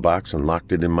picked up the box and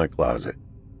locked it in my closet.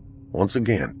 Once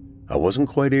again, I wasn't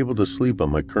quite able to sleep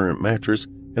on my current mattress,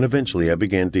 and eventually I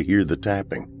began to hear the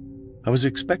tapping. I was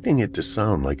expecting it to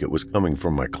sound like it was coming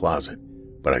from my closet,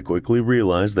 but I quickly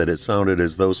realized that it sounded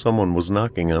as though someone was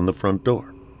knocking on the front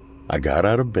door. I got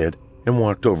out of bed and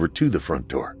walked over to the front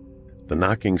door. The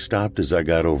knocking stopped as I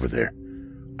got over there.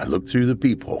 I looked through the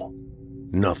peephole.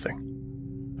 Nothing.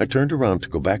 I turned around to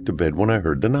go back to bed when I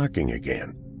heard the knocking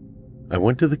again. I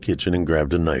went to the kitchen and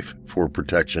grabbed a knife for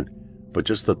protection, but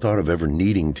just the thought of ever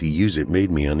needing to use it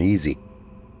made me uneasy.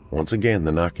 Once again,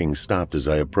 the knocking stopped as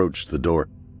I approached the door.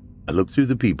 I looked through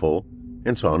the peephole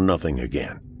and saw nothing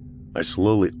again. I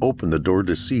slowly opened the door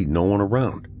to see no one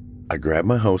around. I grabbed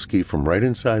my house key from right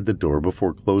inside the door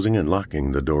before closing and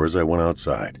locking the door as I went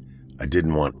outside. I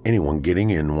didn't want anyone getting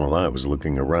in while I was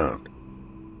looking around.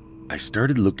 I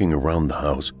started looking around the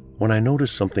house when I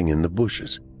noticed something in the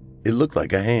bushes. It looked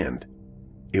like a hand.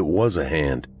 It was a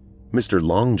hand, Mr.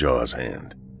 Longjaw's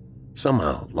hand.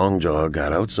 Somehow, Longjaw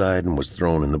got outside and was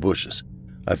thrown in the bushes.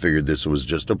 I figured this was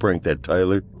just a prank that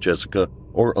Tyler, Jessica,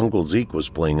 or Uncle Zeke was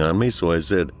playing on me, so I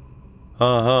said,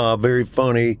 "Ha ha, very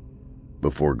funny,"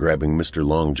 before grabbing Mr.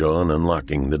 Longjaw and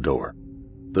unlocking the door.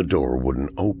 The door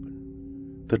wouldn't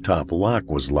open. The top lock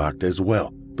was locked as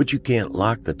well, but you can't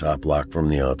lock the top lock from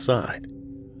the outside.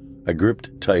 I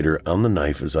gripped tighter on the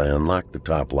knife as I unlocked the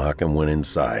top lock and went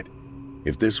inside.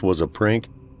 If this was a prank,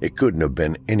 it couldn't have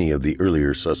been any of the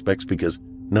earlier suspects because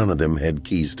none of them had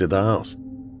keys to the house.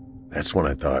 That's when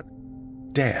I thought,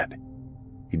 Dad.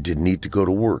 He didn't need to go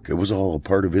to work. It was all a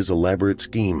part of his elaborate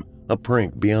scheme, a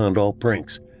prank beyond all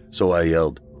pranks. So I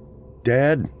yelled,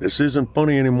 "Dad, this isn't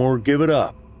funny anymore. Give it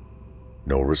up."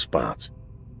 No response.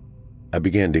 I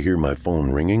began to hear my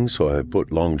phone ringing, so I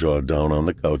put Longjaw down on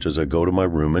the couch as I go to my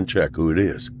room and check who it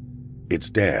is. It's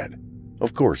Dad.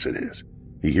 Of course it is.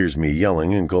 He hears me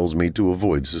yelling and calls me to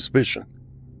avoid suspicion.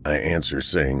 I answer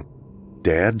saying,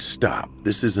 "Dad, stop.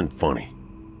 This isn't funny."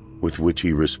 With which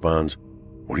he responds,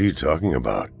 "What are you talking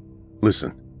about?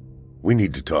 Listen, we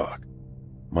need to talk."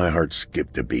 My heart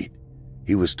skipped a beat.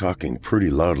 He was talking pretty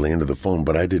loudly into the phone,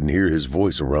 but I didn't hear his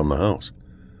voice around the house.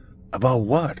 "About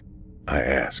what?" I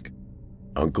asked.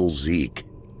 "Uncle Zeke,"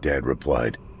 Dad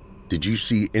replied. "Did you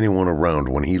see anyone around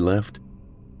when he left?"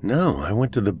 "No, I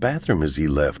went to the bathroom as he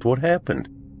left. What happened?"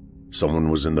 "Someone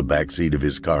was in the back seat of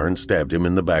his car and stabbed him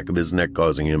in the back of his neck,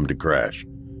 causing him to crash.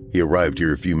 He arrived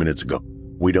here a few minutes ago.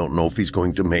 We don't know if he's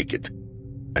going to make it."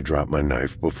 I dropped my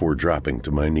knife before dropping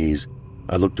to my knees.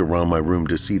 I looked around my room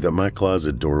to see that my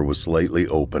closet door was slightly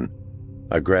open.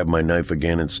 I grabbed my knife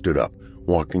again and stood up,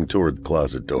 walking toward the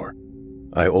closet door.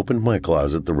 I opened my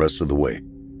closet the rest of the way.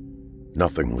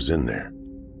 Nothing was in there.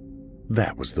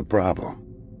 That was the problem.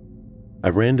 I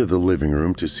ran to the living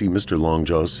room to see Mr.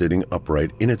 Longjaw sitting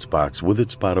upright in its box with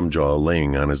its bottom jaw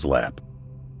laying on his lap.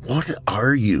 "What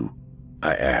are you?"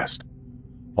 I asked.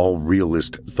 All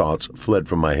realist thoughts fled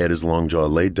from my head as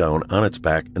Longjaw lay down on its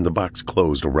back and the box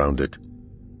closed around it.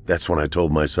 That's when I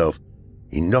told myself,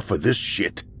 enough of this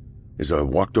shit, as I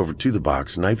walked over to the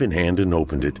box, knife in hand, and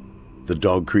opened it. The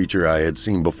dog creature I had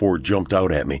seen before jumped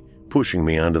out at me, pushing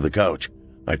me onto the couch.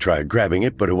 I tried grabbing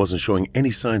it, but it wasn't showing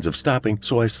any signs of stopping,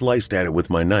 so I sliced at it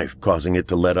with my knife, causing it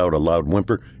to let out a loud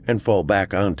whimper and fall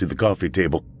back onto the coffee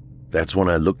table. That's when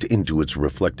I looked into its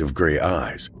reflective gray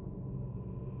eyes.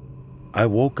 I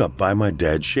woke up by my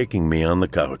dad shaking me on the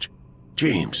couch.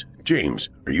 James,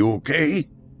 are you okay?"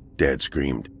 Dad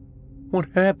screamed. "What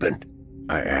happened?"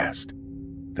 I asked.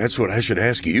 "That's what I should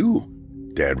ask you,"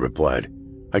 Dad replied.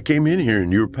 "I came in here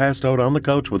and you were passed out on the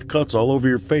couch with cuts all over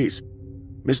your face.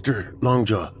 Mr.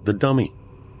 Longjaw, the dummy.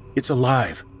 It's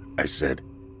alive," I said.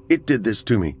 "It did this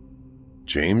to me."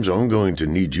 "James, I'm going to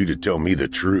need you to tell me the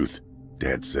truth,"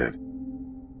 Dad said.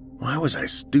 Why was I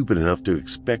stupid enough to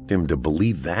expect him to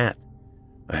believe that?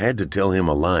 I had to tell him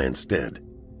a lie instead.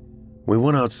 "We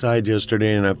went outside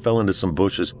yesterday and I fell into some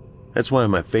bushes. That's why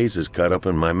my face is cut up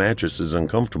and my mattress is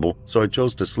uncomfortable, so I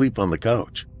chose to sleep on the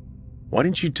couch." "Why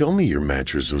didn't you tell me your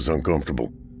mattress was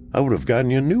uncomfortable? I would have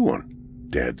gotten you a new one,"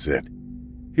 Dad said.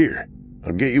 "Here,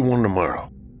 I'll get you one tomorrow."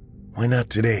 "Why not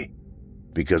today?"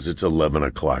 "Because it's 11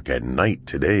 o'clock at night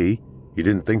today. You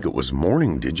didn't think it was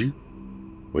morning, did you?"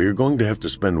 "Well, you're going to have to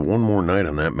spend one more night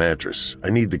on that mattress. I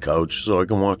need the couch so I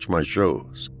can watch my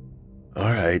shows."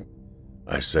 "All right,"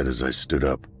 I said as I stood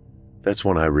up. That's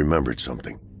when I remembered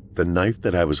something. The knife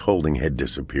that I was holding had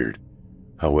disappeared.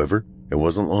 However, it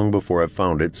wasn't long before I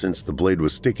found it, since the blade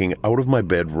was sticking out of my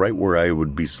bed right where I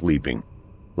would be sleeping.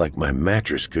 Like my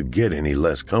mattress could get any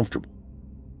less comfortable.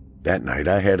 That night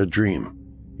I had a dream.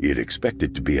 You'd expect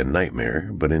it to be a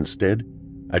nightmare, but instead,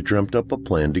 I dreamt up a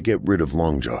plan to get rid of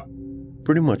Longjaw.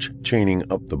 Pretty much chaining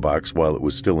up the box while it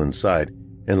was still inside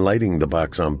and lighting the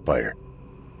box on fire.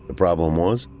 The problem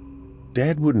was,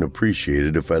 Dad wouldn't appreciate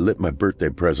it if I lit my birthday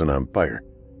present on fire,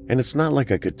 and it's not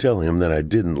like I could tell him that I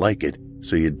didn't like it,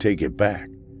 so he'd take it back.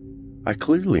 I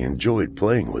clearly enjoyed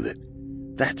playing with it.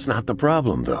 That's not the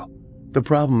problem, though. The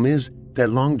problem is that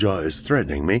Longjaw is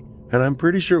threatening me, and I'm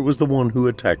pretty sure it was the one who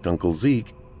attacked Uncle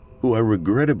Zeke, who I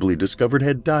regrettably discovered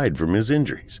had died from his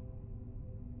injuries.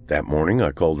 That morning,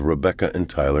 I called Rebecca and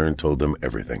Tyler and told them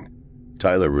everything.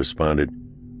 Tyler responded,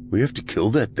 "We have to kill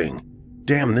that thing.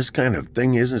 Damn, this kind of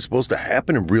thing isn't supposed to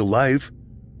happen in real life."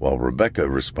 While Rebecca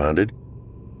responded,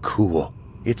 "Cool,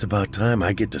 it's about time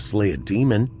I get to slay a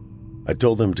demon." I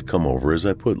told them to come over as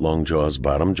I put Longjaw's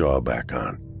bottom jaw back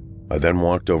on. I then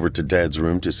walked over to Dad's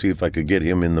room to see if I could get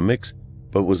him in the mix,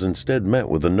 but was instead met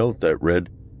with a note that read,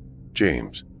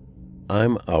 "James,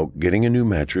 I'm out getting a new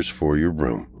mattress for your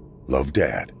room. Love,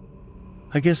 Dad."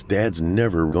 I guess Dad's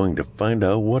never going to find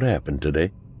out what happened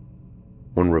today.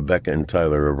 When Rebecca and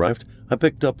Tyler arrived, I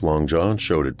picked up Longjaw and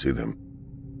showed it to them.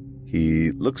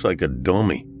 "He looks like a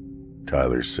dummy,"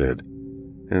 Tyler said.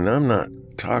 "And I'm not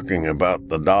talking about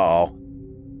the doll."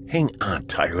 "Hang on,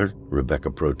 Tyler," Rebecca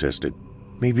protested.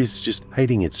 "Maybe it's just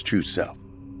hiding its true self."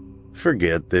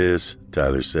 "Forget this,"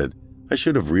 Tyler said. "I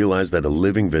should have realized that a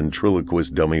living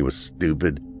ventriloquist dummy was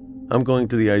stupid. I'm going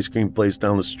to the ice cream place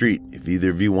down the street. If either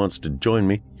of you wants to join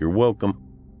me, you're welcome."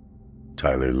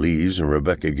 Tyler leaves and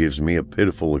Rebecca gives me a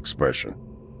pitiful expression.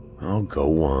 "Oh,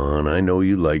 go on. I know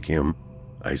you like him,"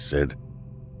 I said.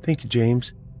 "Thank you,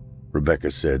 James,"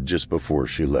 Rebecca said just before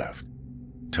she left.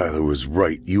 "Tyler was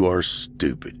right. You are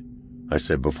stupid," I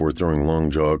said before throwing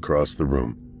Longjaw across the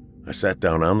room. I sat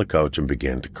down on the couch and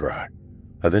began to cry.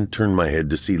 I then turned my head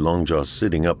to see Longjaw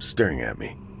sitting up staring at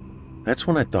me. That's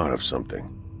when I thought of something.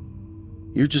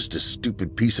 "You're just a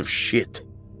stupid piece of shit,"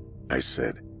 I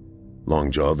said.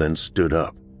 Longjaw then stood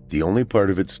up. The only part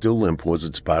of it still limp was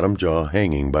its bottom jaw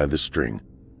hanging by the string.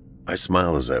 I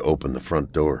smiled as I opened the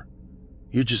front door.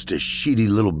 "You're just a shitty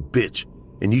little bitch,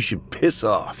 and you should piss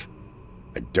off."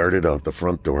 I darted out the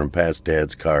front door and past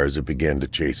Dad's car as it began to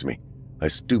chase me. I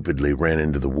stupidly ran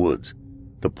into the woods.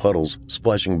 The puddles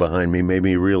splashing behind me made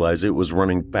me realize it was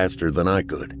running faster than I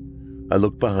could. I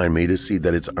looked behind me to see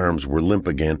that its arms were limp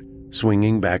again,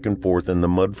 swinging back and forth, and the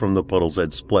mud from the puddles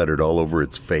had splattered all over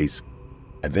its face.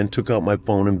 I then took out my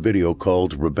phone and video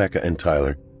called Rebecca and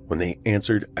Tyler. When they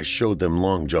answered, I showed them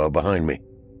Longjaw behind me.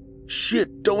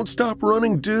 "Shit, don't stop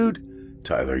running, dude,"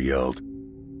 Tyler yelled.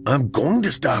 "I'm going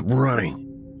to stop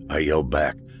running," I yelled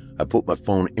back. I put my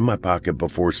phone in my pocket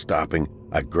before stopping.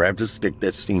 I grabbed a stick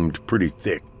that seemed pretty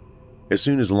thick. As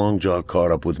soon as Longjaw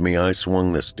caught up with me, I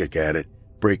swung the stick at it,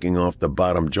 breaking off the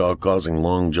bottom jaw, causing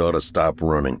Longjaw to stop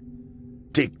running.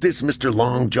 "Take this, Mr.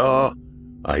 Longjaw!"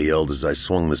 I yelled as I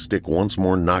swung the stick once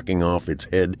more, knocking off its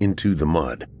head into the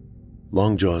mud.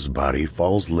 Longjaw's body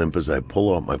falls limp as I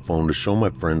pull out my phone to show my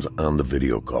friends on the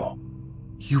video call.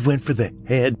 "You went for the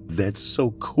head? That's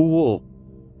so cool,"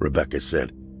 Rebecca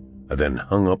said. I then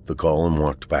hung up the call and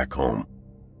walked back home.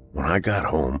 When I got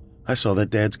home, I saw that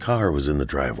Dad's car was in the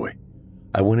driveway.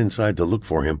 I went inside to look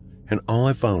for him, and all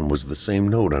I found was the same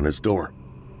note on his door.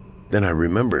 Then I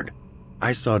remembered.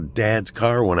 I saw Dad's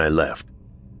car when I left.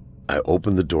 I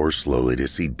opened the door slowly to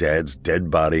see Dad's dead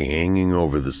body hanging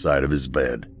over the side of his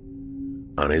bed.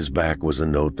 On his back was a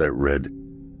note that read,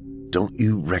 "Don't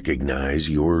you recognize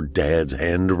your dad's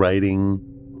handwriting?"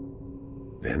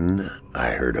 Then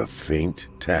I heard a faint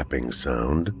tapping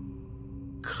sound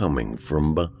coming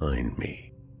from behind me.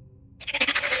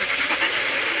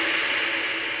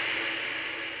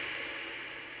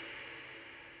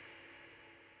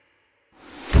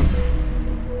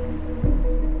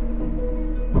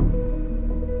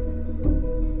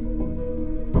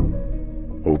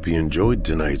 Hope you enjoyed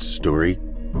tonight's story,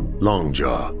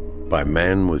 Longjaw by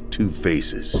Man with Two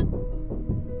Faces.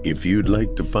 If you'd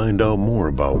like to find out more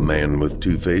about Man with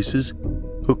Two Faces,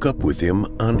 hook up with him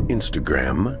on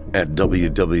Instagram at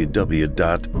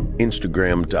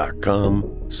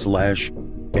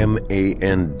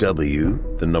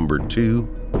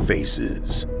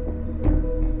www.instagram.com/MANW2Faces.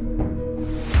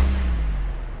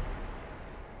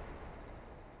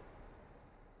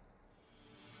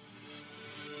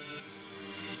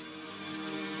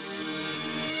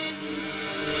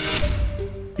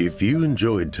 If you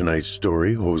enjoyed tonight's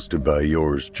story, hosted by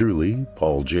yours truly,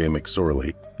 Paul J.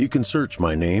 McSorley, you can search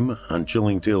my name on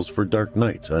Chilling Tales for Dark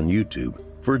Nights on YouTube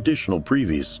for additional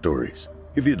previous stories.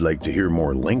 If you'd like to hear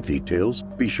more lengthy tales,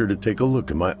 be sure to take a look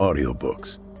at my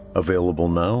audiobooks. Available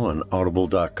now on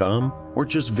audible.com or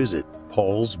just visit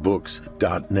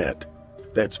paulsbooks.net.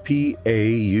 That's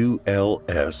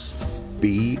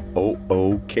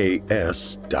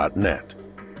PAULSBOOKS.net.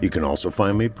 You can also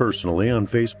find me personally on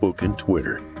Facebook and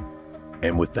Twitter.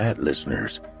 And with that,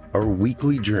 listeners, our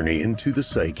weekly journey into the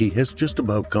psyche has just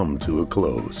about come to a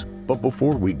close. But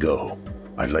before we go,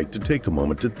 I'd like to take a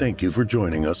moment to thank you for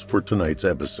joining us for tonight's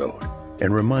episode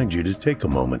and remind you to take a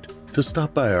moment to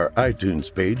stop by our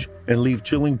iTunes page and leave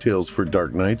Chilling Tales for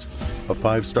Dark Nights a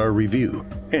 5-star review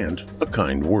and a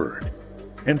kind word.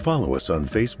 And follow us on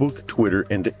Facebook, Twitter,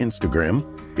 and Instagram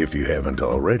if you haven't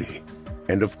already.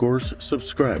 And of course,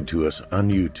 subscribe to us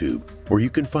on YouTube, where you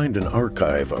can find an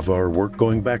archive of our work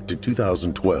going back to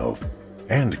 2012.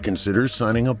 And consider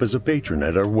signing up as a patron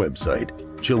at our website,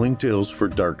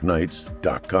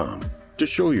 chillingtalesfordarknights.com, to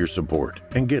show your support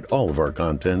and get all of our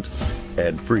content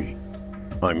ad-free.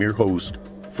 I'm your host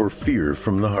for Fear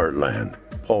from the Heartland,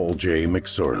 Paul J.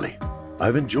 McSorley.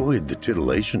 I've enjoyed the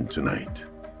titillation tonight.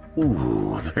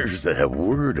 Ooh, there's that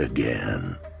word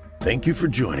again. Thank you for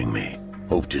joining me.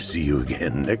 Hope to see you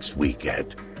again next week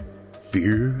at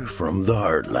Fear from the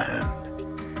Heartland.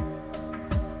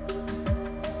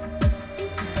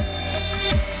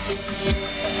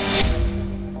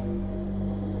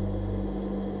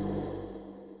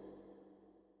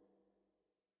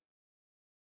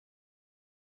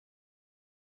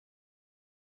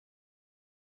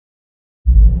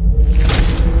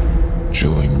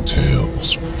 Chilling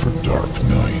Tales for Dark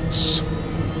Nights.